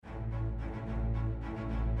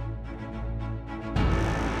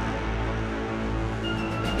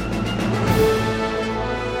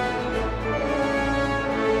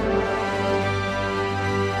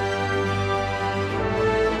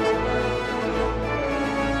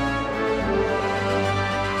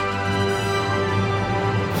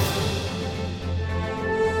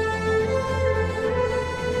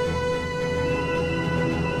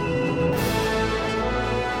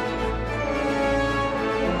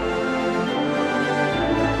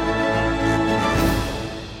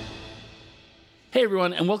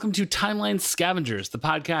everyone, and welcome to Timeline Scavengers, the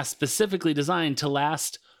podcast specifically designed to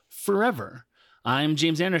last forever. I'm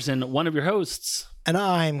James Anderson, one of your hosts. And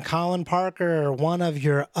I'm Colin Parker, one of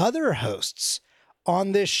your other hosts.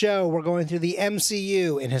 On this show, we're going through the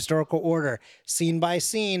MCU in historical order, scene by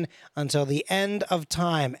scene, until the end of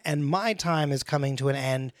time. And my time is coming to an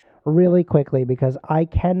end really quickly because I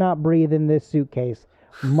cannot breathe in this suitcase.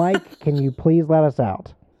 Mike, can you please let us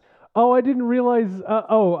out? Oh, I didn't realize.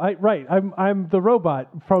 I'm the robot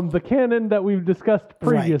from the canon that we've discussed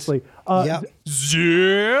previously. Yep.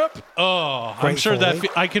 Zip. Oh, I'm sure Foley.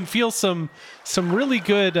 that I can feel some really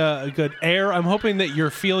good air. I'm hoping that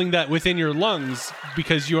you're feeling that within your lungs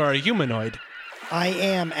because you are a humanoid. I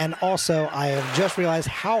am, and also I have just realized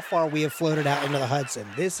how far we have floated out into the Hudson.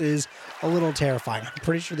 This is a little terrifying. I'm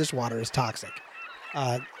pretty sure this water is toxic.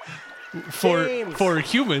 James, For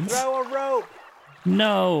humans. throw a rope.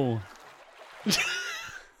 No.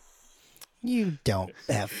 You don't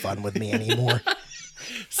have fun with me anymore.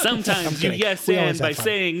 Sometimes you kidding. yes We and always by have fun.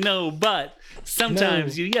 saying no, but.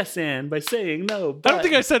 Sometimes you yes and by saying no, but. I don't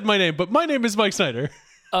think I said my name, but my name is Mike Snyder.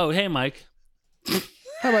 Oh, hey, Mike.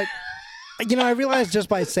 How about, I realized just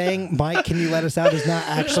by saying, Mike, can you let us out, does not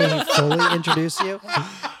actually fully introduce you.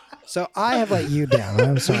 So I have let you down.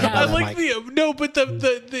 I'm sorry I about I that, like Mike. the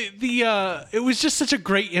it was just such a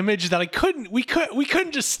great image that we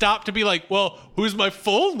couldn't just stop to be like, well, who's my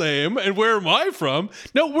full name and where am I from?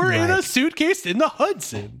 No, we're in a Right. suitcase in the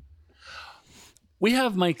Hudson. We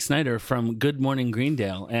have Mike Snyder from Good Morning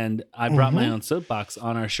Greendale, and I brought my own soapbox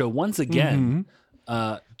on our show once again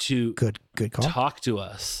to Good call. talk to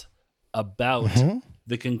us about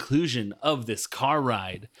the conclusion of this car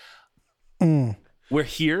ride. We're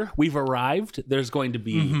here. We've arrived. There's going to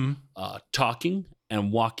be talking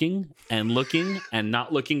and walking and looking and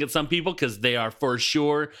not looking at some people because they are for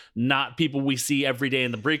sure not people we see every day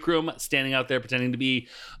in the break room standing out there pretending to be.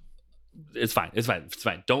 It's fine. It's fine. It's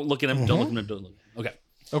fine. Don't look at him. Don't look at him. Don't look at him.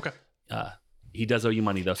 Okay. Okay. He does owe you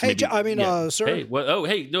money though. So Hey, maybe, sir. Hey, what? Oh,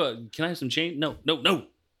 hey, no, can I have some change? No. All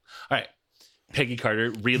right. Peggy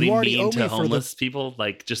Carter, really You already owe mean me to for homeless people,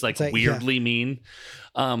 just like like, weirdly mean.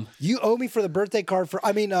 You owe me for the birthday card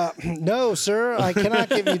no, sir, I cannot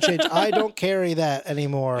give you change. I don't carry that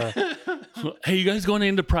anymore. Hey, you guys going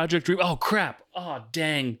into Project Dream? Oh crap! Oh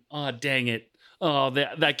dang! Oh dang it! Oh,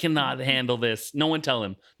 that cannot handle this. No one tell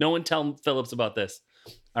him. No one tell Phillips about this.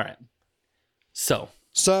 All right. So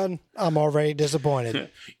Son, I'm already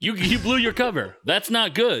disappointed. you blew your cover. That's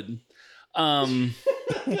not good. All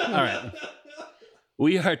right.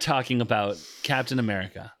 We are talking about Captain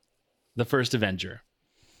America, the first Avenger.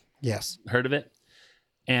 Yes. Heard of it?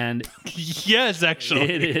 And Yes, actually.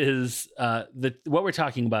 it is what we're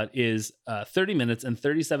talking about is 30 minutes and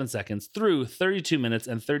 37 seconds through 32 minutes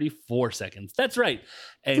and 34 seconds. That's right.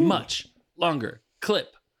 A much longer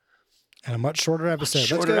clip. And a much shorter episode.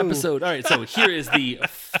 Shorter Let's go. episode. All right. So here is the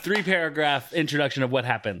 3-paragraph introduction of what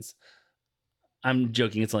happens. I'm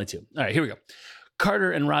joking. It's only 2. All right. Here we go.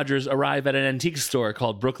 Carter and Rogers arrive at an antique store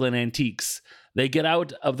called Brooklyn Antiques. They get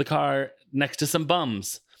out of the car next to some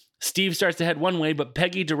bums. Steve starts to head one way, but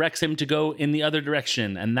Peggy directs him to go in the other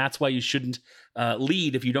direction. And that's why you shouldn't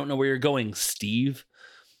lead if you don't know where you're going, Steve.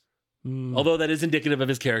 Although that is indicative of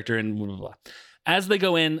his character and blah, blah, blah. As they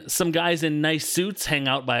go in, some guys in nice suits hang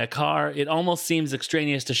out by a car. It almost seems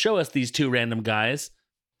extraneous to show us these 2 random guys.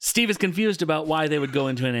 Steve is confused about why they would go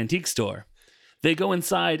into an antique store. They go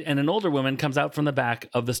inside, and an older woman comes out from the back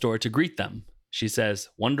of the store to greet them. She says,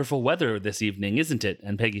 "Wonderful weather this evening, isn't it?"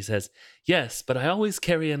 And Peggy says, "Yes, but I always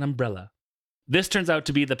carry an umbrella." This turns out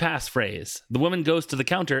to be the passphrase. The woman goes to the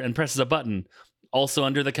counter and presses a button. Also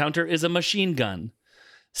under the counter is a machine gun.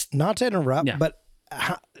 Not to interrupt, Yeah. but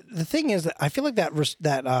the thing is that I feel like that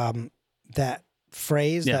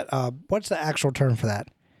phrase, Yeah. what's the actual term for that?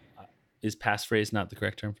 Is passphrase not the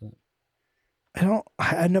correct term for that? I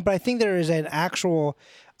know, but I think there is an actual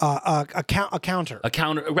a counter. A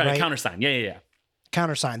counter, right? Right. A countersign. Yeah.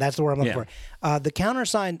 Countersign. That's the word I'm looking for. The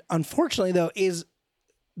countersign, unfortunately, though, is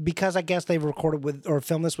because I guess they've recorded with or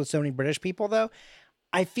filmed this with so many British people, though.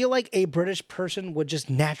 I feel like a British person would just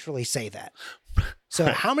naturally say that. So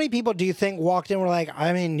how many people do you think walked in and were like,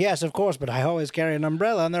 I mean, yes, of course, but I always carry an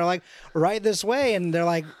umbrella. And they're like, right this way. And they're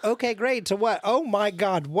like, okay, great. So what? Oh, my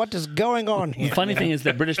God, what is going on here? The funny thing is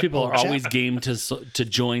that British people are Chat. always game to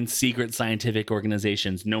join secret scientific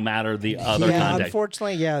organizations, no matter the other yeah, context.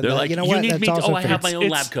 Unfortunately, yeah. They're like, you know you what? need That's me to, also I have my own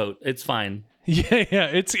It's- lab coat. It's fine. Yeah.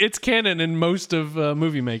 It's canon in most of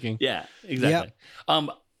movie making. Yeah, exactly.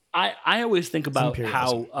 I always think about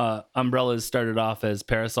imperialism. how umbrellas started off as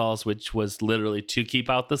parasols, which was literally to keep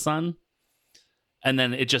out the sun. And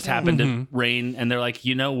then it just happened to rain. And they're like,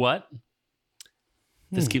 you know what?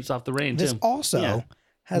 This keeps off the rain This too. also Yeah.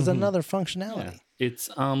 has Mm-hmm. another Yeah. functionality. It's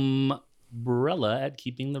umbrella at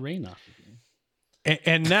keeping the rain off of you.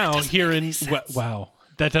 And now here in wow,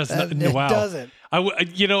 that does not. It Wow, doesn't.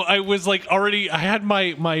 I was like already. I had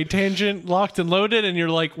my tangent locked and loaded, and you're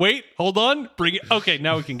like, wait, hold on, bring it. Okay,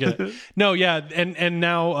 now we can get it. No, yeah, and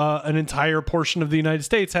now an entire portion of the United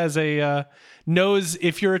States has a knows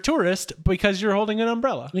if you're a tourist because you're holding an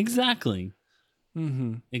umbrella. Exactly.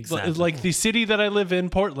 Exactly. Like the city that I live in,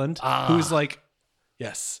 Portland, who's like,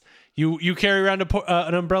 yes, you carry around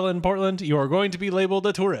an umbrella in Portland, you are going to be labeled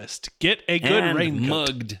a tourist. Get a good and raincoat.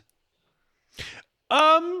 mugged.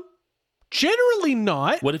 Generally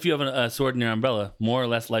not. What if you have a sword in your umbrella? More or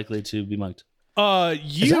less likely to be mugged.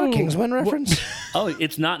 Is that a Kingsman reference? Oh,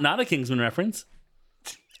 it's not a Kingsman reference.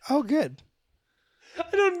 Oh, good.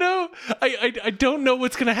 I don't know. I don't know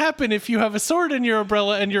what's gonna happen if you have a sword in your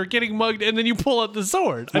umbrella and you're getting mugged and then you pull out the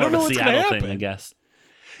sword. I don't know what's gonna happen. Thing, I guess.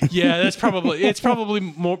 Yeah, it's probably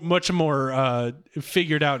much more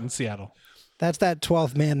figured out in Seattle. That's that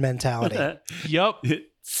 12th man mentality. Yup.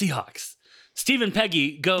 Seahawks. Steve and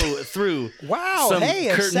Peggy go through. Wow. some Hey,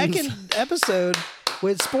 a curtains. second episode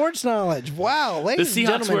with sports knowledge. Wow. The Ladies and Seahawks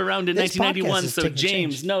gentlemen, were around in this 1991, podcast is so taking a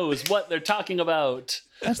James change. knows what they're talking about.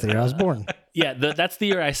 That's the year I was born. Yeah, that's the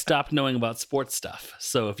year I stopped knowing about sports stuff.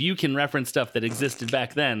 So if you can reference stuff that existed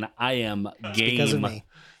back then, I am game. Because of me.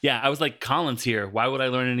 Yeah, I was like, Colin's here. Why would I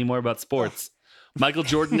learn any more about sports? Michael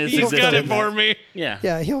Jordan is He's got it existed. for me. Yeah.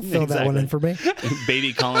 Yeah, he'll fill that one in for me.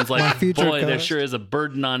 Baby Colin's My like, future boy, there co-host. sure is a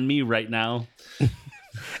burden on me right now.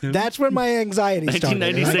 That's when my anxiety started.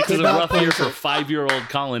 1996 I is could a not rough year place for it. 5-year-old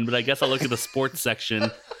Colin, but I guess I'll look at the sports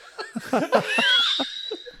section.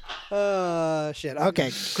 Shit.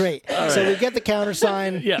 Okay, great. So we get the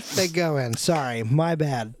countersign. Yeah. They go in. Sorry, my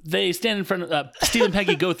bad. They stand in front of Steve and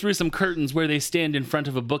Peggy go through some curtains where they stand in front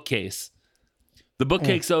of a bookcase. The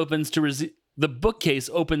bookcase opens to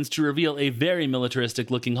reveal a very militaristic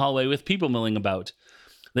looking hallway with people milling about.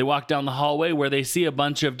 They walk down the hallway where they see a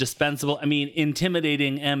bunch of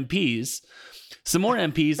intimidating MPs. Some more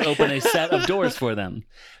MPs open a set of doors for them.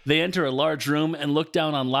 They enter a large room and look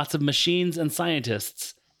down on lots of machines and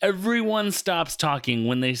scientists. Everyone stops talking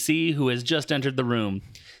when they see who has just entered the room.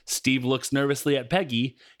 Steve looks nervously at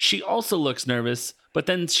Peggy. She also looks nervous, but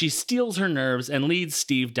then she steals her nerves and leads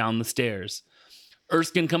Steve down the stairs.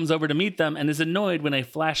 Erskine comes over to meet them and is annoyed when a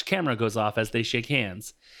flash camera goes off as they shake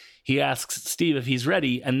hands. He asks Steve if he's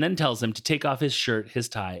ready and then tells him to take off his shirt, his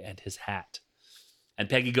tie, and his hat. And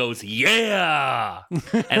Peggy goes, yeah!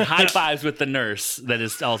 And high fives with the nurse that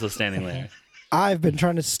is also standing there. I've been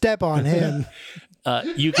trying to step on him.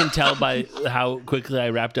 You can tell by how quickly I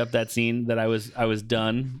wrapped up that scene that I was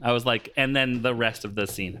done. I was like, and then the rest of the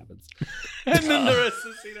scene happens. And then the rest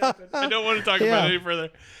of the scene happened. I don't want to talk about it any further.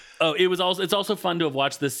 Oh, it's also fun to have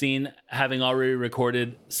watched this scene having already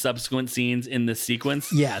recorded subsequent scenes in this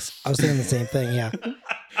sequence. Yes, I was thinking the same thing. Yeah,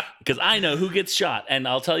 Because I know who gets shot. And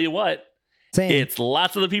I'll tell you what, same. it's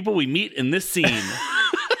lots of the people we meet in this scene.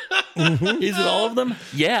 Is it all of them?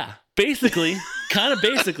 Yeah, basically. Kind of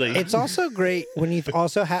basically. It's also great when you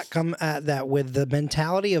also come at that with the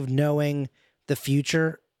mentality of knowing the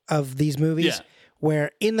future of these movies, Yeah.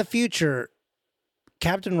 where in the future,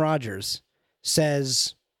 Captain Rogers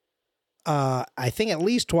says, I think at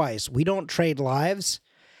least twice, we don't trade lives.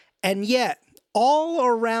 And yet, all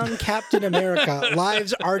around Captain America,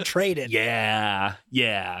 lives are traded. Yeah.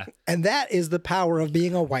 And that is the power of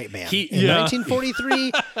being a white man. He- in yeah.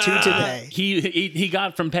 1943 to today. He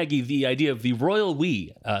got from Peggy the idea of the royal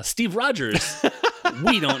we. Steve Rogers,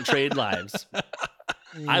 we don't trade lives.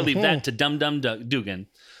 I leave that to Dum Dum Dugan.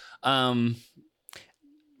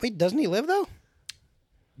 Wait, doesn't he live though?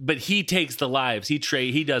 But he takes the lives. He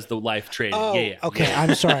does the life trading. Oh, yeah. okay. Yeah.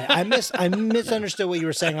 I'm sorry. I misunderstood what you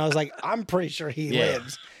were saying. I was like, I'm pretty sure he Yeah.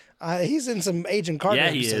 lives. He's in some Agent Carter Yeah,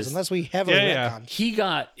 he episodes, is. unless we heavily Yeah. retcon. He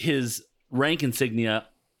got his rank insignia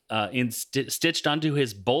stitched onto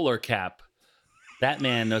his bowler cap. That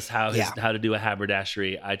man knows how to do a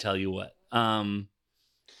haberdashery. I tell you what.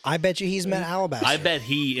 I bet you he's met Alabaster. I bet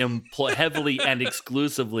he heavily and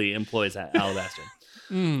exclusively employs Alabaster.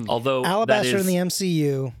 Although Alabaster that is, in the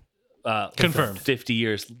MCU. Confirmed. 50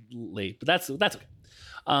 years late, but that's okay.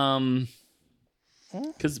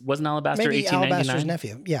 Because wasn't Alabaster Maybe Alabaster's 1899?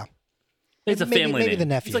 nephew. Yeah. It's a Maybe- family maybe name. the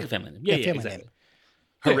nephew. It's like a family name. Yeah, family exactly. name.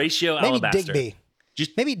 Horatio Maybe Alabaster. Digby.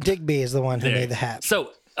 Just Maybe Digby is the one who there. made the hat.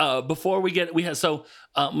 So before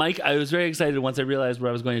Mike, I was very excited once I realized what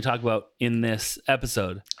I was going to talk about in this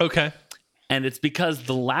episode. Okay. And it's because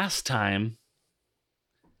the last time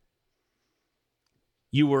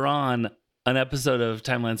you were on an episode of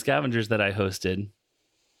Timeline Scavengers that I hosted,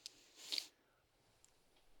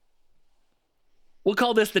 We'll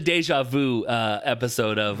call this the deja vu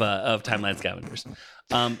episode of Timeline Scavengers.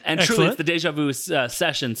 And truly, Excellent. it's the deja vu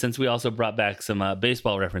session, since we also brought back some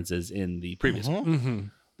baseball references in the previous one. Mm-hmm.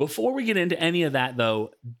 Before we get into any of that,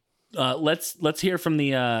 though, let's hear from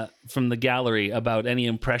the gallery about any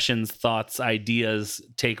impressions, thoughts, ideas,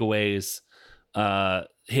 takeaways,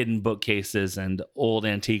 hidden bookcases, and old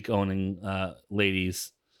antique owning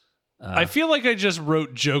ladies. I feel like I just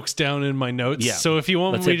wrote jokes down in my notes. Yeah. So if you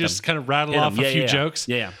want Let's me hit to just them. kind of rattle Hit off 'em. a few jokes.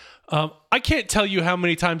 Yeah. I can't tell you how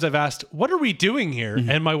many times I've asked, what are we doing here? Mm-hmm.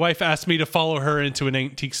 And my wife asked me to follow her into an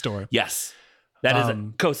antique store. Yes. That is a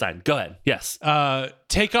cosign. Go ahead. Yes.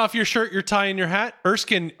 Take off your shirt, your tie, and your hat.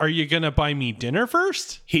 Erskine, are you going to buy me dinner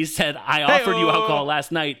first? He said, I offered you alcohol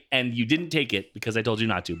last night and you didn't take it because I told you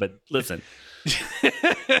not to. But listen.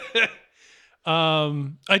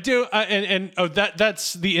 I do.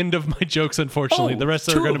 That's the end of my jokes, unfortunately. Oh, the rest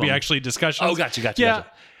are two going to of be them. actually discussions. Oh, gotcha. Yeah.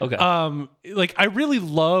 Okay. Like I really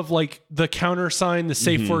love like the countersign, the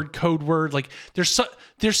safe Mm-hmm. word, code word. Like there's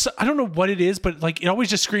I don't know what it is, but like it always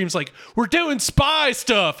just screams like we're doing spy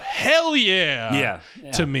stuff. Hell yeah.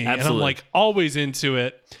 Yeah. To me. And I'm Absolutely. like always into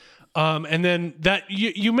it. And then that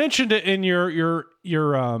you mentioned it in your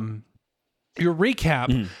recap.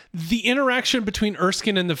 Mm. The interaction between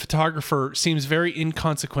Erskine and the photographer seems very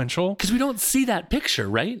inconsequential. Because we don't see that picture,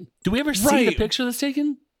 right? Do we ever see the Right. picture that's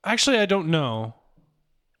taken? Actually, I don't know.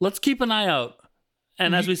 Let's keep an eye out.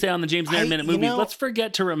 And as we say on the James Nair Minute you Movies, know- let's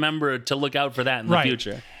forget to remember to look out for that in the Right.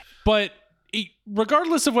 future. But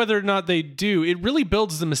regardless of whether or not they do, it really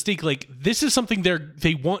builds the mystique. Like this is something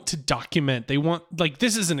they want to document. They want like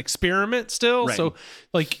this is an experiment still. Right. So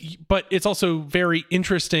like, but it's also very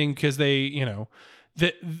interesting because they,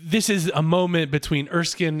 that this is a moment between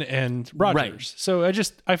Erskine and Rogers. Right. So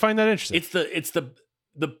I find that interesting. It's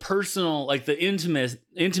the personal, like the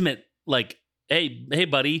intimate, like, hey,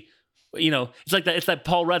 buddy. It's like that. It's that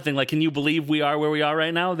Paul Rudd thing. Like, can you believe we are where we are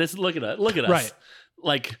right now? Look at us. Right.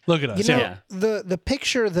 Like, Look at us. You know, Yeah. the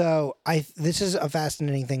picture though, this is a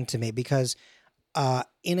fascinating thing to me because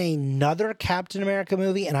in another Captain America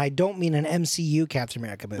movie, and I don't mean an MCU Captain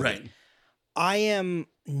America movie, right. I am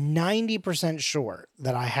 90% sure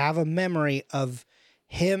that I have a memory of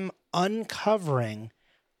him uncovering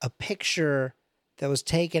a picture that was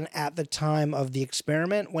taken at the time of the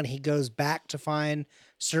experiment when he goes back to find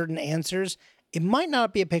certain answers. It might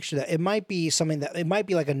not be a picture that it might be something that it might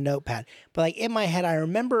be like a notepad, but like in my head, I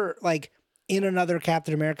remember like in another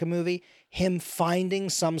Captain America movie, him finding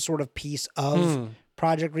some sort of piece of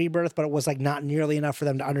Project Rebirth, but it was like not nearly enough for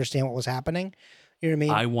them to understand what was happening. You know what I mean?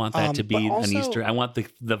 I want that to be but also- an Easter. I want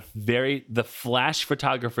the flash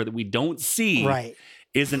photographer that we don't see. Right.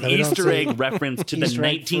 Is an That we don't Easter see. egg reference to the Easter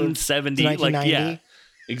egg for 1970. the Like, 1990. yeah,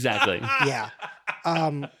 exactly. Yeah.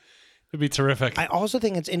 It'd be terrific. I also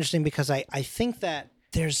think it's interesting because I think that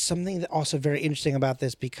there's something that also very interesting about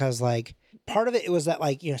this because like part of it was that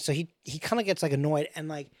like, so he kind of gets like annoyed and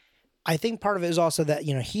like, I think part of it is also that,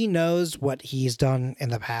 he knows what he's done in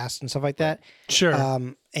the past and stuff like that. Sure.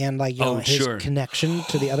 And like, his sure. connection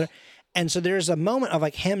to the other. And so there's a moment of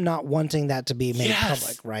like him not wanting that to be made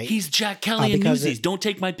public, right? He's Jack Kelly in because Newsies. Don't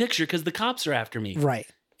take my picture because the cops are after me. right.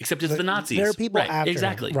 Except it's the Nazis. There are people right, after him.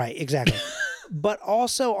 exactly. Right, exactly. But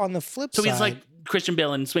also on the flip So side. he's like Christian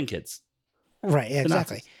Bale in Swing Kids. Right, yeah,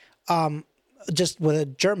 exactly. Just with a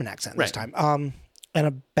German accent this Right. time. And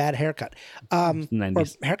a bad haircut. Or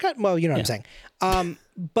 90s. haircut? Well, you know what I'm saying.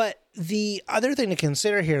 But the other thing to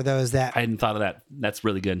consider here, though, is that I hadn't thought of that. That's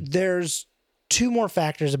really good. there's two more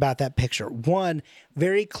factors about that picture. One,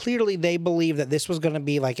 very clearly they believe that this was going to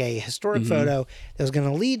be like a historic photo that was going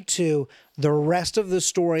to lead to the rest of the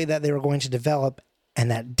story that they were going to develop, and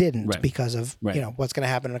that didn't Right. because of Right. what's going to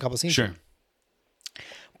happen in a couple of scenes. Sure.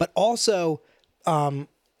 But also,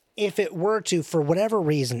 if it were to, for whatever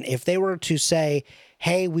reason, if they were to say,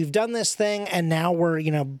 hey, we've done this thing and now we're,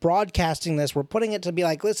 broadcasting this, we're putting it to be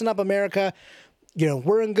like, listen up, America,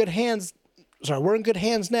 we're in good hands. Sorry, we're in good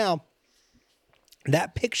hands now.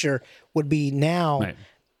 That picture would be now Right.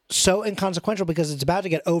 so inconsequential because it's about to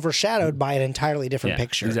get overshadowed by an entirely different Yeah,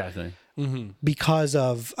 picture exactly. because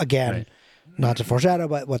of, again, Right. not to foreshadow,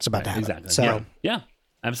 but what's about to happen. Exactly. So, yeah,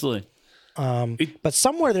 absolutely. but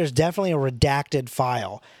somewhere there's definitely a redacted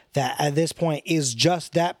file that at this point is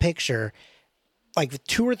just that picture, like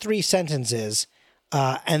 2 or 3 sentences,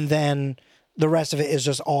 and then the rest of it is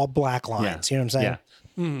just all black lines. Yeah. You know what I'm saying?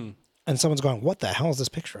 Yeah. And someone's going, what the hell is this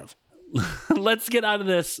picture of? Let's get out of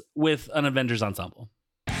this with an Avengers ensemble.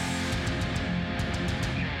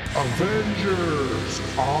 Avengers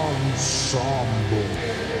Ensemble.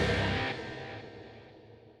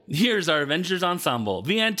 Here's our Avengers ensemble.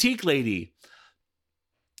 The Antique Lady.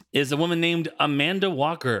 is a woman named Amanda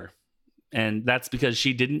Walker. And that's because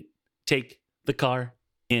she didn't take the car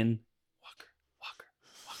in.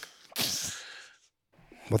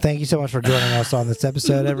 Well, thank you so much for joining us on this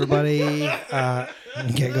episode, everybody. Okay,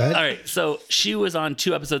 go ahead. All right, so she was on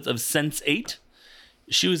 2 episodes of Sense8.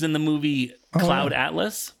 She was in the movie Cloud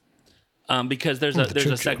Atlas, because there's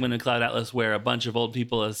a segment in Cloud Atlas where a bunch of old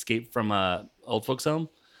people escape from a old folks home,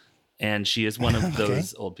 and she is one of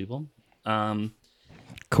those old people.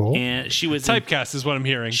 Cool. And she was Typecast is what I'm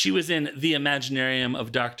hearing. She was in The Imaginarium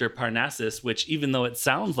of Dr. Parnassus, which, even though it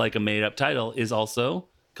sounds like a made-up title, is also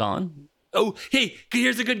Colin. Oh, hey,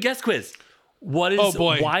 here's a good guess quiz. What is? Oh,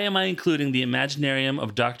 boy. Why am I including The Imaginarium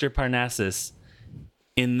of Dr. Parnassus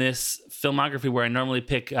in this filmography where I normally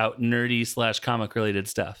pick out nerdy / comic related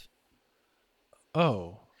stuff?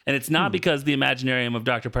 Oh. And it's not because The Imaginarium of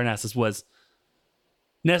Dr. Parnassus was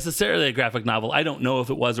necessarily a graphic novel. I don't know if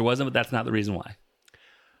it was or wasn't, but that's not the reason why.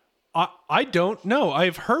 I don't know.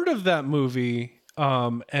 I've heard of that movie,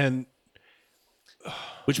 and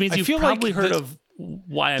which means I you've feel probably like heard of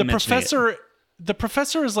why I'm the mentioning professor. it. The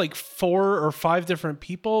professor is like 4 or 5 different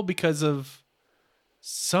people because of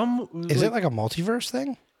some. Is it like a multiverse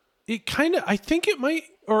thing? It kind of. I think it might,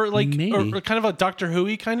 or like, Maybe. or kind of a Doctor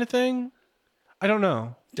Who-y kind of thing. I don't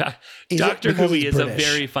know. Is it Doctor because Who it's is a British?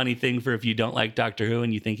 very funny thing for if you don't like Doctor Who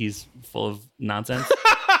and you think he's full of nonsense.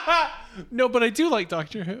 No, but I do like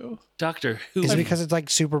Doctor Who. Doctor Who. Is it because it's like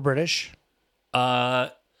super British?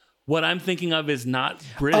 What I'm thinking of is not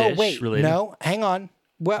British Oh wait, related. no, hang on.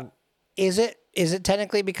 Well, is it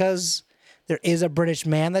technically because there is a British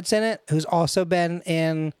man that's in it who's also been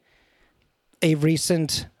in a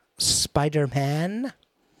recent Spider-Man?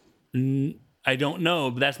 I don't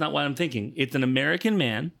know, but that's not what I'm thinking. It's an American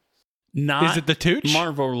man, not Is it the Tooch?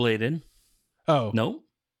 Marvel related. Oh, No,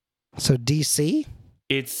 So DC?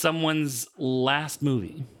 it's someone's last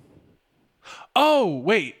movie. Oh,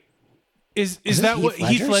 wait. Is it that Heath what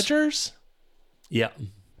Heath Ledger's? Ledger's? Yeah.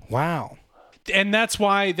 Wow. And that's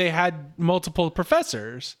why they had multiple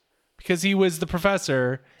professors, because he was the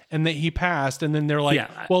professor and that he passed, and then they're like, Yeah.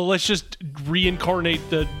 well, let's just reincarnate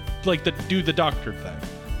do the doctor thing.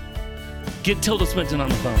 Get Tilda Swinton on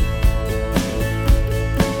the phone.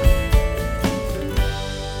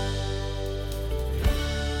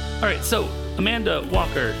 All right, so Amanda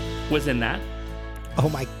Walker was in that. Oh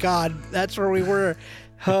my God, that's where we were.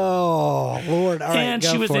 Oh Lord! All right, And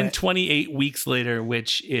go she was for in it. 28 Weeks Later,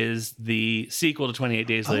 which is the sequel to 28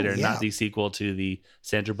 Days Later, yeah. not the sequel to the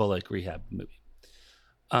Sandra Bullock rehab movie.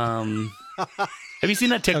 Have you seen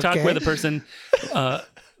that TikTok Okay. where the person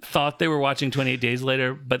thought they were watching 28 Days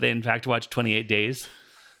Later, but they in fact watched 28 Days?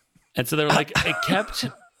 And so they were like, it kept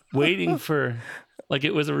waiting for, like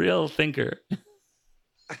it was a real thinker.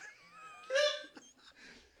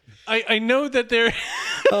 I know that there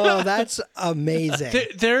Oh, that's amazing.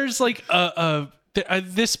 there's like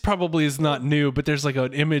this probably is not new, but there's like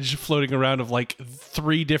an image floating around of like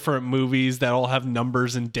 3 different movies that all have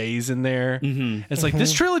numbers and days in there. Mm-hmm. It's like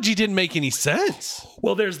this trilogy didn't make any sense.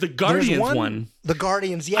 Well, there's the There's Guardians one. The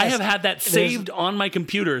Guardians. Yes, I have had that There's- saved on my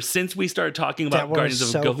computer since we started talking That about one Guardians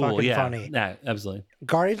was of so Gahul. fucking Yeah, funny. yeah, absolutely.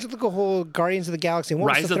 Guardians of the Gahul, Guardians of the Galaxy. And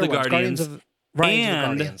what Rise was the of the third one? Guardians. Rise of the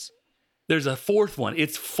And- Guardians. There's a 4th one.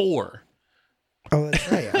 It's 4. Oh, that's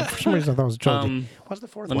right. Yeah. For some reason, I thought it was a trilogy. What's the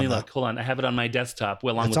fourth Let one? me though? look. Hold on. I have it on my desktop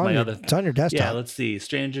along It's with my on your, other. It's on your desktop. Yeah, let's see.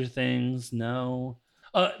 Stranger Things. No.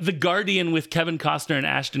 The Guardian with Kevin Costner and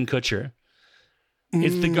Ashton Kutcher.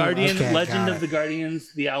 It's The Guardian, okay, Legend got of it. the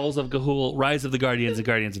Guardians, The Owls of Gahul, Rise of the Guardians, and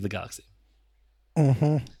Guardians of the Galaxy.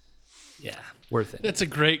 Mm-hmm. Yeah, worth it. That's a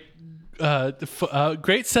great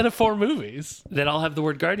great set of 4 movies. That all have the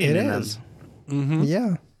word Guardian It in is. them.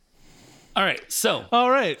 Yeah. All right, so All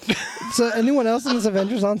right. So, anyone else in this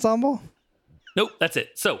Avengers ensemble? nope, that's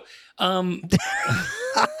it. So,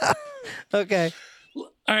 Okay.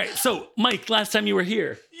 all right, so Mike, last time you were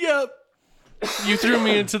here Yep. You threw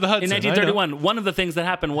me into the Hudson. in I know. 1931, one of the things that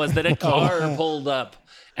happened was that a car pulled up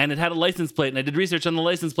and it had a license plate, and I did research on the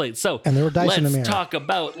license plate. So, And there were dice in the let's mirror. talk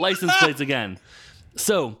about license plates again.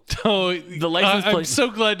 So, Oh, the license I'm plate. so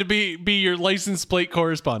glad to be your license plate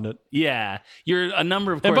correspondent. Yeah, you're a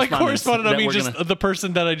number of And by correspondents. correspondent, I that mean we're just gonna- the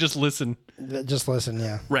person that I just listen. Just listen.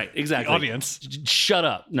 Yeah. right, exactly. Audience. Shut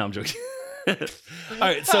up. No, I'm joking. All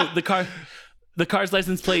right, so the car's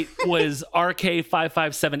license plate was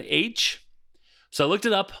RK557H. So I looked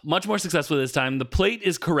it up, much more successfully this time. The plate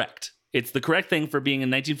is correct. It's the correct thing for being in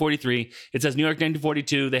 1943. It says New York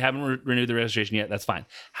 1942. They haven't renewed the registration yet. That's fine.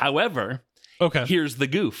 However, Okay. here's the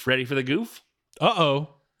goof. Ready for the goof? Uh-oh.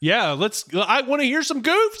 Yeah, I want to hear some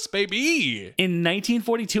goofs, baby. In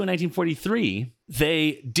 1942 and 1943,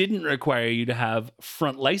 they didn't require you to have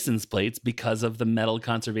front license plates because of the metal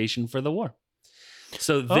conservation for the war.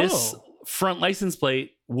 So this front license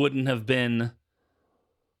plate wouldn't have been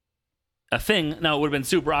a thing. Now, it would have been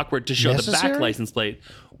super awkward to show the back license plate,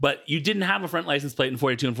 but you didn't have a front license plate in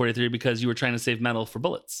 42 and 43 because you were trying to save metal for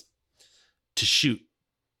bullets to shoot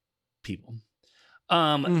people.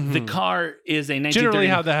 The car is a 1930... Generally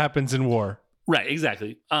how that happens in war. Right,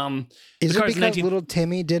 exactly. Is it because little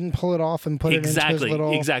Timmy didn't pull it off and put it into his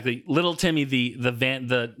little... Exactly. Little Timmy,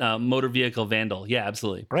 the motor vehicle vandal. Yeah,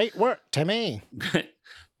 absolutely. Great work, Timmy.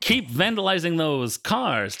 Keep vandalizing those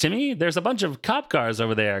cars, Timmy. There's a bunch of cop cars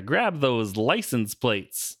over there. Grab those license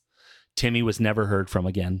plates. Timmy was never heard from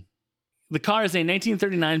again. The car is a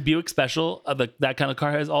 1939 Buick Special. That kind of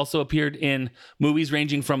car has also appeared in movies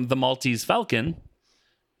ranging from The Maltese Falcon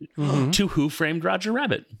to Who Framed Roger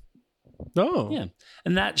Rabbit. Oh. Yeah.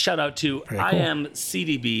 And that shout out to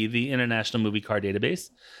IMCDB, the International Movie Car Database.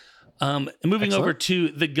 Moving over to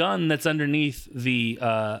the gun that's underneath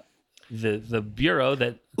the bureau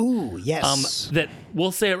that... Ooh, yes. That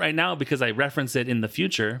we'll say it right now because I reference it in the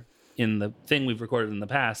future in the thing we've recorded in the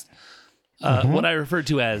past. What I refer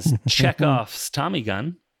to as Chekhov's Tommy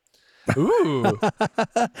gun. Ooh.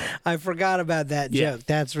 I forgot about that joke.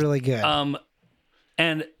 That's really good.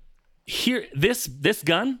 And here, this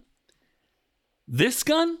gun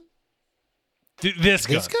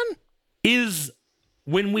is,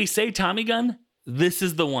 when we say Tommy gun, this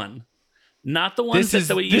is the one. Not the one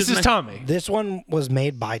that we use. This is Tommy. This one was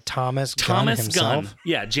made by Thomas Gunn himself. Gunn.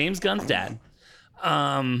 Yeah, James Gunn's dad.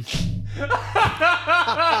 Oh,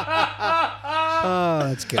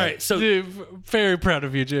 that's good. All right, so Dude, very proud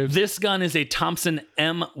of you, James. this gun is a Thompson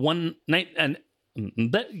M1 and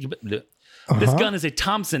this gun is a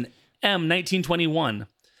Thompson M1921.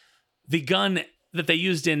 The gun that they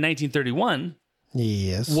used in 1931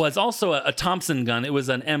 was also a Thompson gun. It was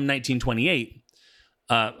an M1928.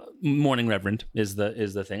 Morning Reverend is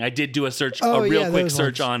the thing. I did do a search, a real quick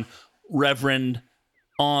search on Reverend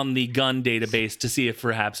on the gun database to see if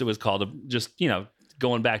perhaps it was called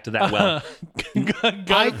going back to that well.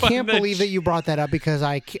 I can't believe that you brought that up because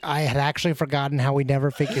I had actually forgotten how we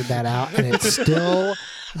never figured that out, and it still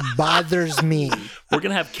bothers me. We're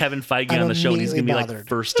gonna have Kevin Feige on the show, and he's gonna be like,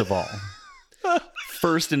 first of all,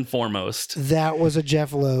 first and foremost, that was a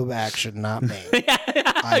Jeff Loeb action, not me.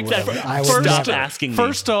 Exactly. Stop asking me.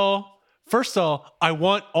 First of all, I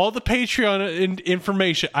want all the Patreon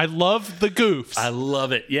information. I love the goofs. I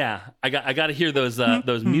love it. Yeah, I got to hear those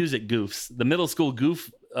music goofs. The middle school goof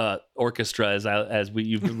orchestra, as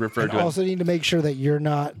you've referred to. I also need to make sure that you're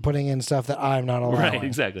not putting in stuff that I'm not allowing. Right,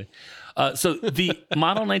 exactly. So the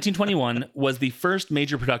model 1921 was the first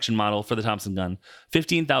major production model for the Thompson gun.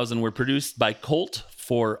 15,000 were produced by Colt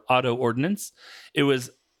for auto ordnance. It was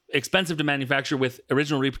expensive to manufacture, with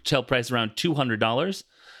original retail price around $200.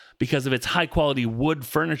 Because of its high-quality wood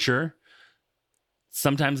furniture,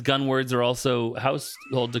 sometimes gun words are also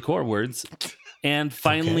household decor words, and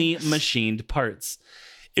finely machined parts.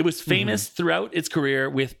 It was famous throughout its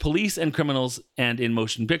career with police and criminals and in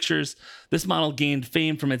motion pictures. This model gained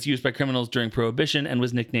fame from its use by criminals during Prohibition and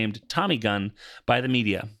was nicknamed Tommy Gun by the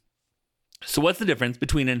media. So what's the difference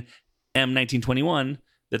between an M1921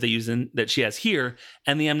 that they use that she has here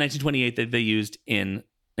and the M1928 that they used in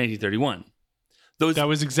 1931? That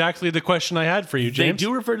was exactly the question I had for you, James. They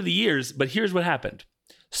do refer to the years, but here's what happened.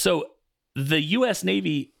 So the U.S.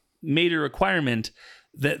 Navy made a requirement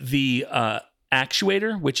that the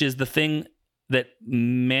actuator, which is the thing that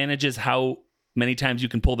manages how many times you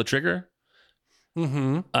can pull the trigger,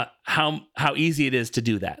 how easy it is to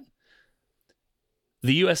do that.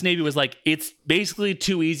 The U.S. Navy was like, it's basically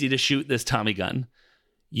too easy to shoot this Tommy gun.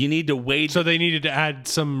 You need to weigh... So they needed to add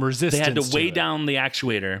some resistance. They had to weigh down the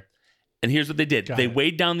actuator. And here's what they did. They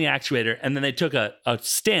weighed down the actuator, and then they took a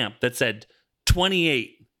stamp that said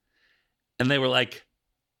 28. And they were like,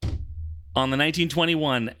 on the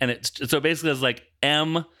 1921, and so basically it's like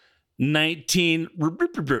M19,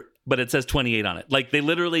 but it says 28 on it. Like, they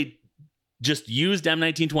literally just used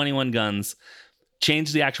M1921 guns,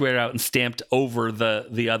 changed the actuator out, and stamped over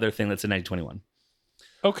the other thing that's in 1921.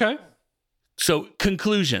 Okay. So,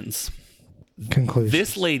 conclusions.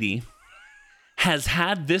 This lady has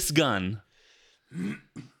had this gun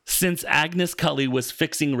since Agnes Cully was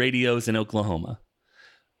fixing radios in Oklahoma.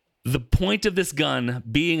 The point of this gun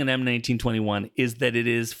being an M1921 is that it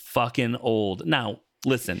is fucking old. Now,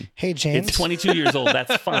 listen. Hey, James. It's 22 years old.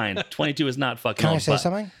 That's fine. 22 is not fucking old. Can I say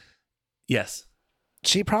something? Yes.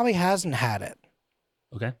 She probably hasn't had it.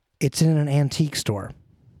 Okay. It's in an antique store.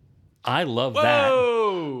 I love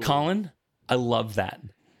that. Colin, I love that.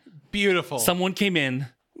 Beautiful. Someone came in.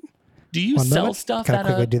 Do you One sell moment. stuff Can I at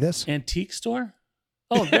quickly a do this? antique store?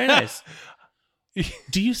 Oh, very nice.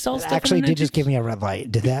 Do you sell stuff? Actually at an did just antique give me a red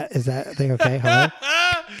light. Is that thing okay? Hello?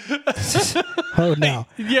 Oh no.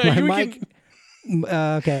 Yeah, you mic.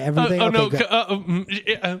 Okay, everything. Oh okay, no.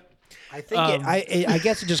 good. I think I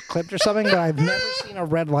guess it just clipped or something, but I've never seen a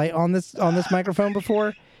red light on this microphone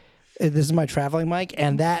before. This is my traveling mic,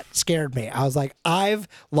 and that scared me. I was like, I've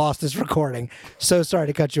lost this recording. So sorry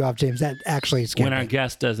to cut you off, James. That actually scared When me. our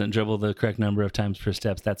guest doesn't dribble the correct number of times per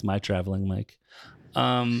steps, that's my traveling mic.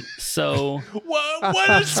 So what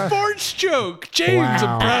a sports joke, James!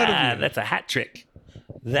 Wow. I'm proud of you. that's a hat trick.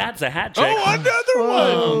 That's a hat trick. Oh, another one!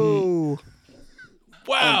 Oh,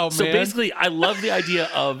 Wow, So man. basically, I love the idea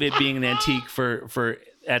of it being an antique for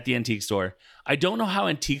at the antique store. I don't know how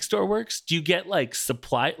antique store works. Do you get like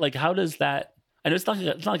supply? Like, how does that? I know it's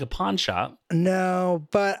not like a pawn shop. no,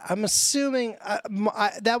 but I'm assuming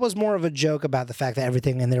that was more of a joke about the fact that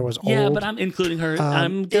everything in there was Yeah, old. but I'm including her.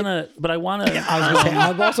 But I want to. I was gonna say,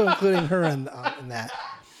 I'm also including her in that.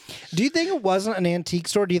 Do you think it wasn't an antique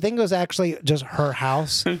store? Do you think it was actually just her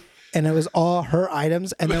house and it was all her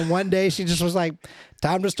items? And then one day she just was like,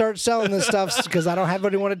 time to start selling this stuff because I don't have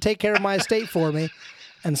anyone to take care of my estate for me.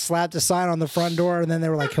 And slapped a sign on the front door. And then they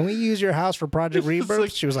were like, can we use your house for Project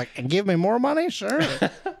Rebirth? She was like, and give me more money? Sure.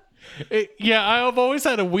 Yeah, I've always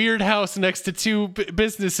had a weird house next to two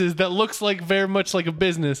businesses that looks like very much like a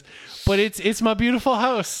business, but it's my beautiful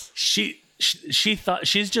house. She thought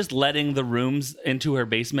she's just letting the rooms into her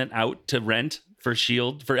basement out to rent for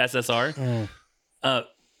Shield for SSR.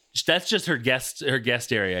 That's just her guest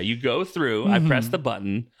area. You go through. I press the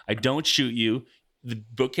button. I don't shoot you. The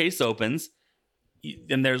bookcase opens,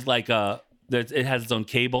 and there's like it has its own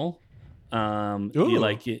cable.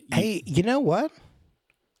 Hey, you know what?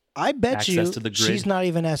 I bet Access you to the grid. she's not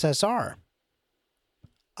even SSR.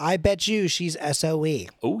 I bet you she's SOE.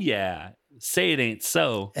 Oh yeah, say it ain't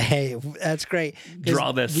so. Hey, that's great. 'Cause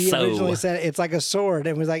Draw this we so. originally said it's like a sword,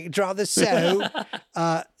 and was like, draw this so.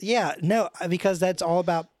 Yeah, no, because that's all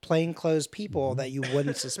about plainclothes people that you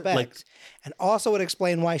wouldn't suspect, and also would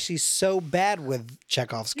explain why she's so bad with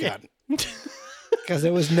Chekhov's gun. Because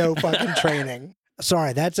there was no fucking training.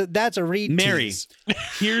 Sorry, that's a read. Mary, tease.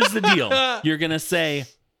 here's the deal. You're gonna say,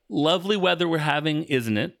 "Lovely weather we're having,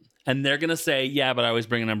 isn't it?" And they're gonna say, "Yeah, but I always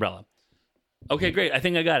bring an umbrella." Okay, great. I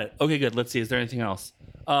think I got it. Okay, good. Let's see. Is there anything else?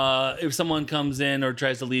 If someone comes in or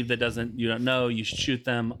tries to leave that you don't know, you should shoot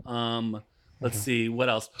them. Let's see. What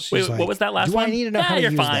else? Wait, like, what was that last do one? I need to know how to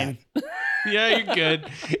you're use fine. Yeah, you're good.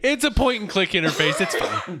 It's a point and click interface. It's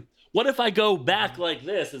fine. What if I go back like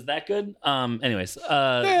this? Is that good? Anyways,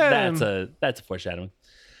 Yeah. that's a foreshadowing.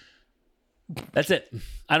 That's it.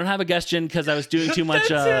 I don't have a question because I was doing too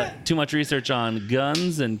much research on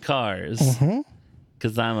guns and cars.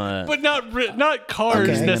 Because I'm a. But not cars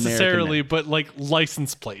Okay. necessarily, but like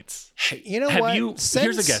license plates. You know Have what? you?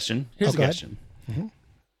 Here's a question. Here's a go ahead. question.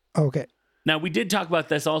 Okay. Now we did talk about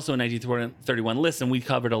this also in 1931. Listen, we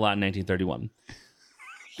covered a lot in 1931.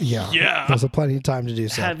 Yeah. There's plenty of time to do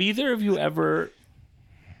so. Have either of you ever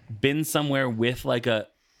been somewhere with like a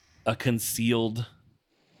concealed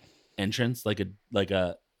entrance, like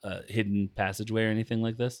a hidden passageway or anything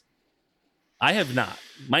like this? I have not.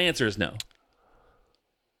 My answer is no.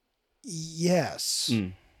 Yes.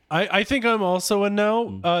 I think I'm also a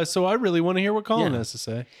no. So I really want to hear what Colin has to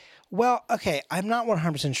say. Well, okay, I'm not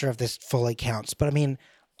 100% sure if this fully counts, but I mean,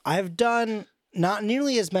 I've done not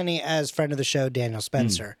nearly as many as friend of the show Daniel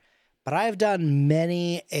Spencer, but I've done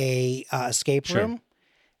many a escape room,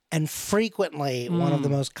 and frequently one of the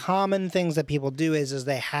most common things that people do is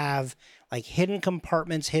they have like hidden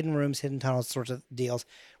compartments, hidden rooms, hidden tunnels, sorts of deals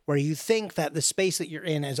where you think that the space that you're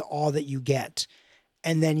in is all that you get.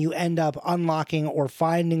 And then you end up unlocking or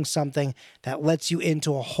finding something that lets you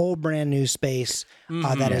into a whole brand new space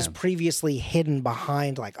that is previously hidden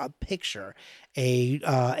behind like a picture, a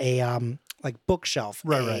like bookshelf,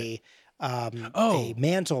 a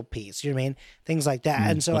mantelpiece. You know what I mean? Things like that.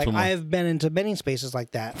 And so like one more? I've been into many spaces like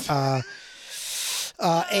that.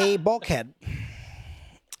 A bulkhead,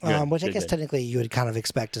 which I guess technically you would kind of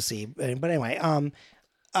expect to see, but anyway.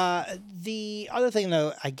 The other thing,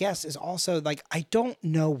 though, I guess, is also like I don't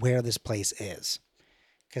know where this place is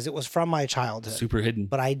because it was from my childhood. Super hidden.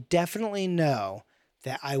 But I definitely know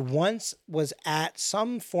that I once was at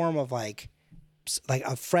some form of like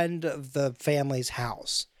a friend of the family's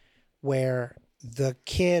house where the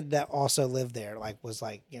kid that also lived there like was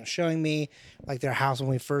like, you know, showing me like their house when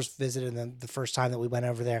we first visited and then the first time that we went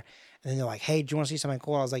over there. And then they're like, hey, do you want to see something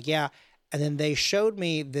cool? I was like, yeah. And then they showed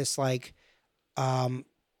me this like,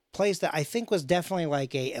 place that I think was definitely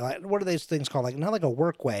like what are those things called? Like not like a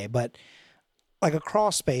workway, but like a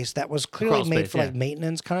crawl space that was clearly made for like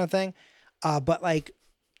maintenance kind of thing. But like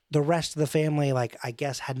the rest of the family, like I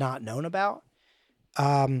guess had not known about,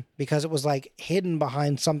 because it was like hidden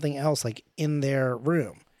behind something else, like in their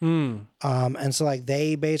room. And so like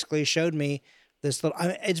they basically showed me this little,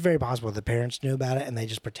 it's very possible the parents knew about it and they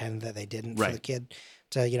just pretended that they didn't for the kid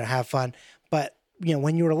to, have fun. But,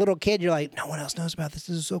 when you were a little kid, you're like, no one else knows about this.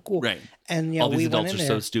 This is so cool. Right. And, all these we adults went are in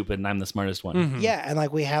so there. stupid and I'm the smartest one. Yeah. And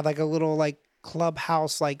like we had like a little like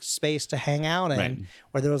clubhouse like space to hang out in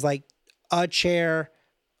where there was like a chair,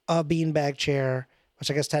 a beanbag chair,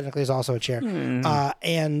 which I guess technically is also a chair,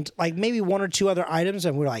 and like maybe one or two other items.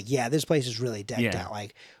 And we're like, yeah, this place is really decked out.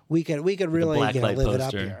 Like we could really live it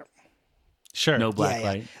up here. Sure. No black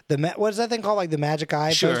light. What is that thing called? Like the magic eye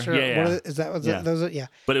poster? Yeah. What is that? Those? Yeah.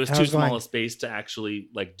 But it was too small a space to actually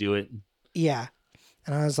like do it. Yeah.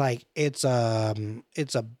 And I was like, it's a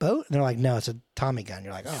boat. And they're like, no, it's a Tommy gun.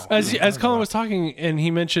 You're like, oh. As Colin was talking and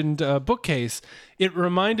he mentioned bookcase, it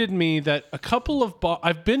reminded me that a couple of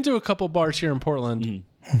I've been to a couple bars here in Portland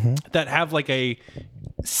that have like a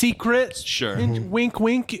secret, wink,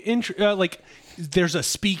 wink, like there's a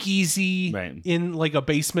speakeasy in like a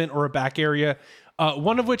basement or a back area.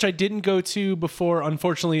 One of which I didn't go to before.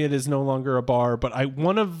 Unfortunately, it is no longer a bar, but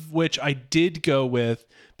one of which I did go with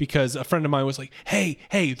because a friend of mine was like,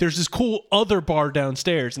 hey, there's this cool other bar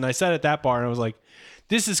downstairs. And I sat at that bar and I was like,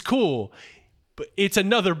 this is cool, but it's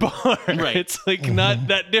another bar. Right. It's like not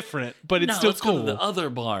that different, but it's still cool. Go to the other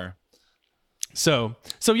bar. So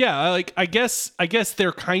yeah, I guess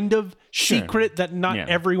they're kind of secret that not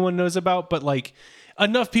everyone knows about, but like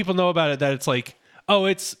enough people know about it that it's like, oh,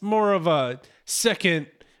 it's more of a second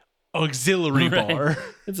auxiliary bar.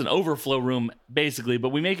 It's an overflow room basically, but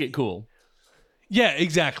we make it cool. Yeah,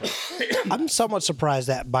 exactly. I'm somewhat surprised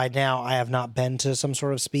that by now I have not been to some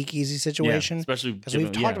sort of speakeasy situation, especially because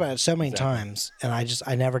we've talked about it so many times, and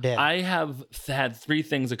I never did. I have had three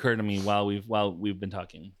things occur to me while we've been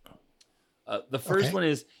talking. The first one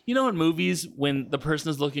is, in movies when the person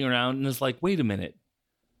is looking around and is like, wait a minute,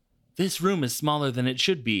 this room is smaller than it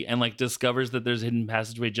should be, and like discovers that there's a hidden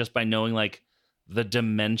passageway just by knowing like the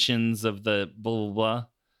dimensions of the blah blah blah.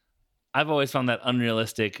 I've always found that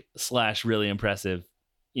unrealistic / really impressive.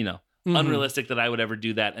 Unrealistic that I would ever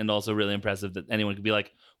do that, and also really impressive that anyone could be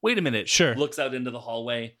like, wait a minute, looks out into the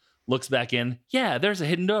hallway, looks back in, yeah, there's a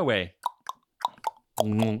hidden doorway.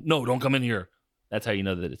 No, don't come in here. That's how you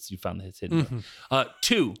know that you found the hidden door.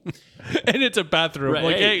 2. And it's a bathroom. Right.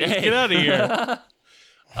 Like, hey, get out of here.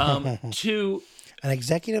 2. An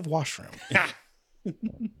executive washroom. I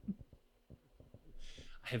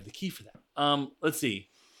have the key for that. Let's see.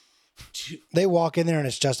 2. They walk in there and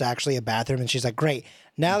it's just actually a bathroom, and she's like, great.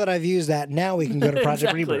 Now that I've used that, now we can go to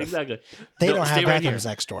Project Rebirth. Exactly. They don't have bathrooms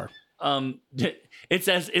next door.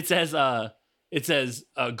 It says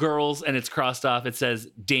girls and it's crossed off. It says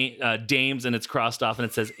dames and it's crossed off, and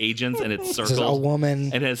it says agents and it's circled. It says a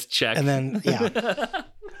woman and it's checked. And then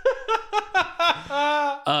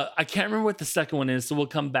I can't remember what the second one is, so we'll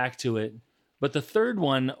come back to it. But the third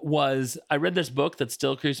one was, I read this book that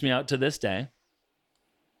still creeps me out to this day.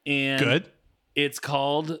 And it's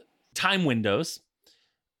called Time Windows,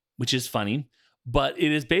 which is funny, but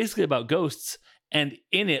it is basically about ghosts. And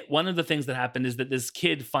in it, one of the things that happened is that this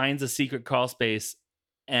kid finds a secret crawl space,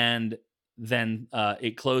 and then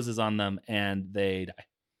it closes on them and they die.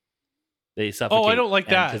 They suffocate. Oh, I don't like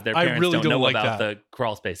that. Because their parents I really don't know like about that. the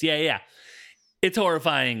crawl space. Yeah. It's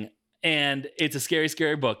horrifying. And it's a scary,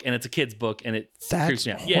 scary book, and it's a kid's book, and it creeps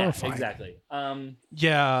me out. Horrifying. Yeah, exactly.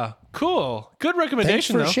 Yeah, cool. Good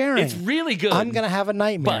recommendation. Thanks for sharing. It's really good. I'm gonna have a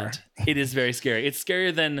nightmare. But it is very scary. It's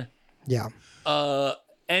scarier than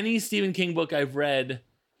any Stephen King book I've read.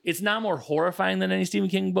 It's not more horrifying than any Stephen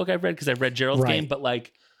King book I've read, because I've read Gerald's Game, but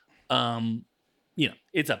like,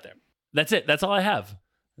 it's up there. That's it. That's all I have.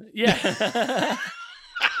 Yeah.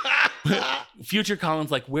 Future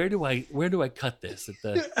Colin's like, where do I cut this? At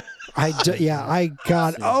the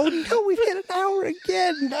Oh no, we've hit an hour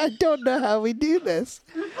again. I don't know how we do this.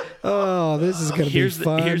 Oh, this is gonna be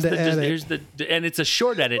fun to edit. And it's a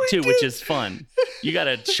short edit too, which is fun. You got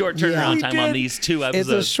a short turnaround time on these 2 episodes.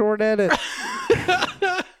 It's a short edit.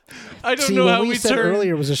 I don't know how we said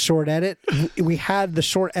earlier it was a short edit. We had the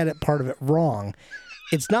short edit part of it wrong.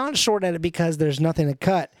 It's not a short edit because there's nothing to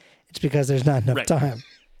cut. It's because there's not enough time.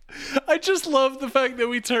 I just love the fact that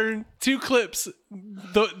we turned 2 clips.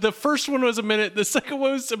 The first one was a minute. The second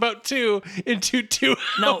one was about 2 into 2 hours.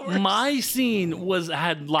 Now, my scene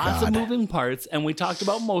had lots of moving parts, and we talked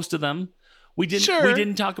about most of them. We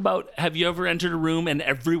didn't talk about, have you ever entered a room and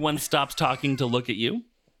everyone stops talking to look at you?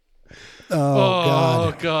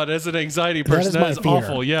 Oh, God. God! As an anxiety That person, is that my is fear.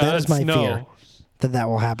 awful. Yeah, that is my no. fear that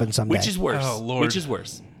will happen someday. Which is worse? Oh, Lord. Which is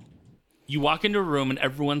worse? You walk into a room and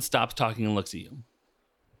everyone stops talking and looks at you.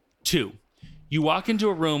 2, you walk into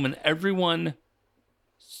a room and everyone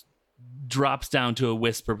drops down to a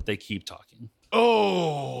whisper, but they keep talking.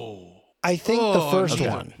 Oh, I think the first okay.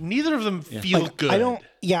 one. Neither of them feel Like, good. I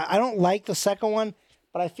don't like the second one,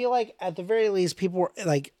 but I feel like at the very least, people were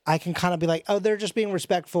like, I can kind of be like, oh, they're just being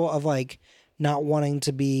respectful of like not wanting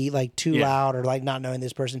to be like too loud or like not knowing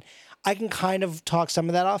this person. I can kind of talk some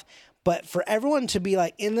of that off, but for everyone to be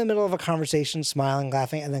like in the middle of a conversation, smiling,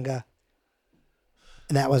 laughing, and then go,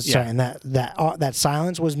 and that was sorry, and that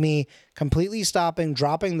silence was me completely stopping,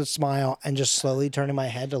 dropping the smile, and just slowly turning my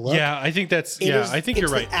head to look. Yeah, I think that's. It Yeah, is- I think you're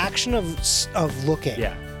it's right. The action of looking.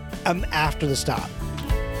 Yeah. After the stop,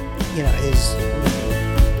 is.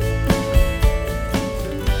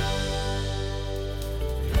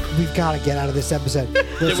 We've got to get out of this episode.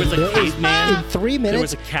 There was a caveman. In 3 minutes. There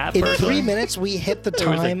was a cat In person. 3 minutes, we hit the was a-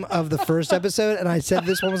 time of the first episode, and I said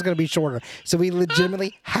this one was going to be shorter. So we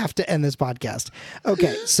legitimately have to end this podcast.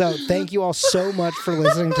 Okay, so thank you all so much for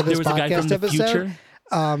listening to this There was a guy podcast from the episode. future.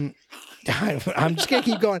 I'm just going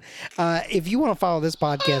to keep going. If you want to follow this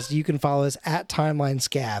podcast, you can follow us at Timeline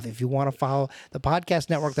Scav. If you want to follow the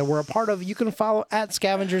podcast network that we're a part of, you can follow at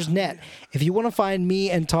Scavengers Net. If you want to find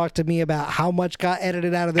me and talk to me about how much got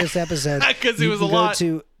edited out of this episode, 'Cause it you was can a go lot.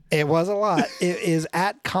 It was a lot. It is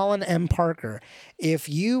at Colin M. Parker. If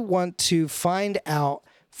you want to find out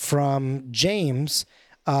from James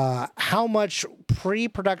how much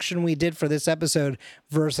pre-production we did for this episode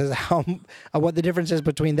versus what the difference is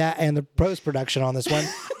between that and the post-production on this one,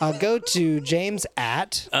 go to James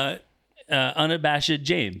at Unabashed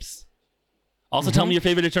James. Also, tell me your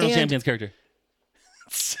favorite Eternal And- Champions character.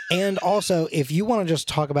 and also if you want to just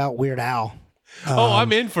talk about Weird Al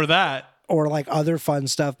I'm in for that. or like other fun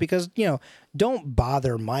stuff, because don't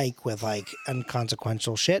bother Mike with like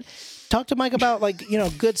inconsequential shit. Talk to Mike about like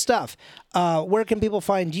good stuff. Where can people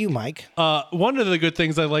find you, Mike? One of the good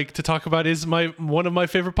things I like to talk about is one of my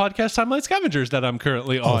favorite podcasts, Timeline Scavengers, that I'm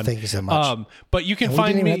currently on. thank you so much. But you can And we find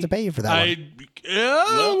didn't even me. have to pay you for that I want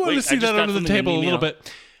wait, to I see just that got under the something in table a the little email.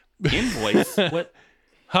 bit. Invoice. What?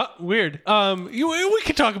 Huh? Weird. We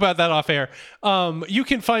can talk about that off air. You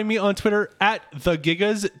can find me on Twitter at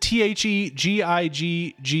thegigas,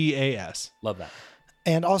 TheGigGas. Love that.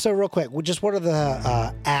 And also, real quick, just what are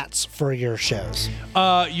the ats for your shows?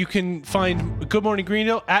 You can find Good Morning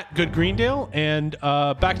Greendale at Good Greendale and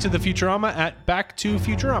Back to the Futurama at Back to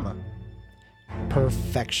Futurama.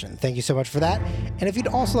 Perfection. Thank you so much for that. And if you'd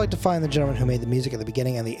also like to find the gentleman who made the music at the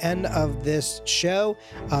beginning and the end of this show,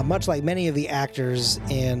 much like many of the actors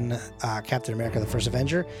in Captain America: The First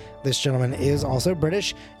Avenger, this gentleman is also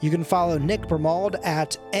British. You can follow Nick Bramald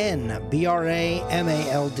at NBRAMALD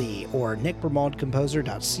or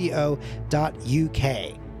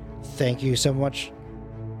nickbramaldcomposer.co.uk. Thank you so much.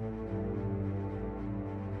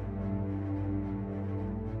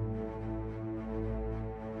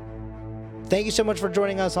 Thank you so much for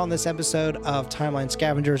joining us on this episode of Timeline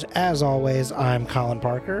Scavengers. As always, I'm Colin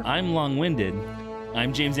Parker. I'm long-winded.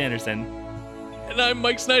 I'm James Anderson. And I'm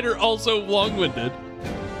Mike Snyder, also long-winded.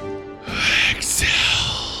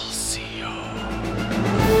 Excelsior.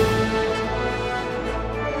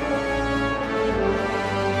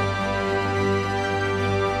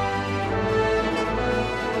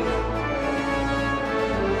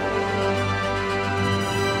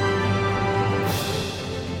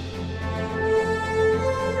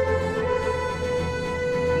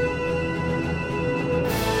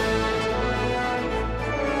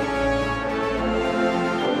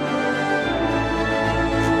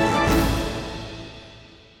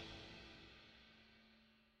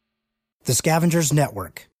 The Scavengers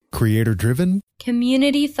Network. Creator driven,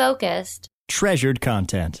 Community focused. Treasured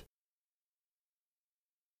content.